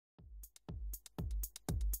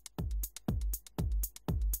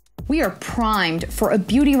We are primed for a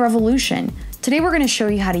beauty revolution. Today we're going to show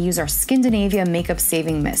you how to use our Skindinavia makeup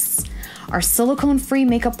saving mists. Our silicone-free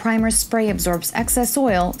makeup primer spray absorbs excess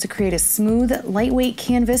oil to create a smooth, lightweight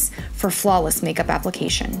canvas for flawless makeup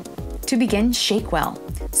application. To begin, shake well.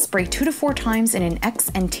 Spray 2 to 4 times in an X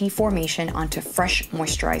and T formation onto fresh,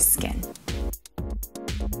 moisturized skin.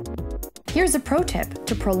 Here's a pro tip.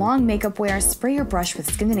 To prolong makeup wear, spray your brush with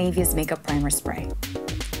Skindinavia's makeup primer spray.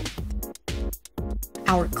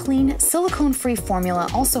 Our clean, silicone-free formula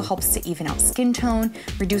also helps to even out skin tone,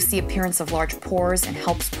 reduce the appearance of large pores, and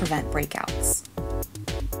helps prevent breakouts.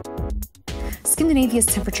 Skindinavia's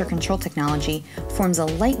temperature control technology forms a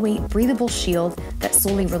lightweight, breathable shield that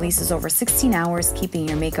slowly releases over 16 hours, keeping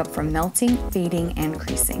your makeup from melting, fading, and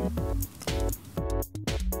creasing.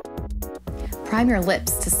 Prime your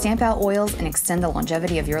lips to stamp out oils and extend the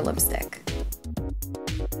longevity of your lipstick.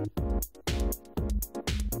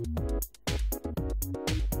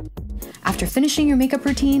 After finishing your makeup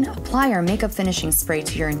routine, apply our makeup finishing spray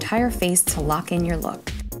to your entire face to lock in your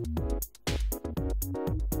look.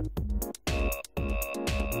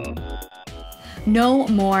 No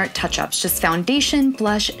more touch-ups, just foundation,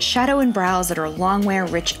 blush, shadow, and brows that are long wear,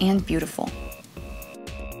 rich, and beautiful.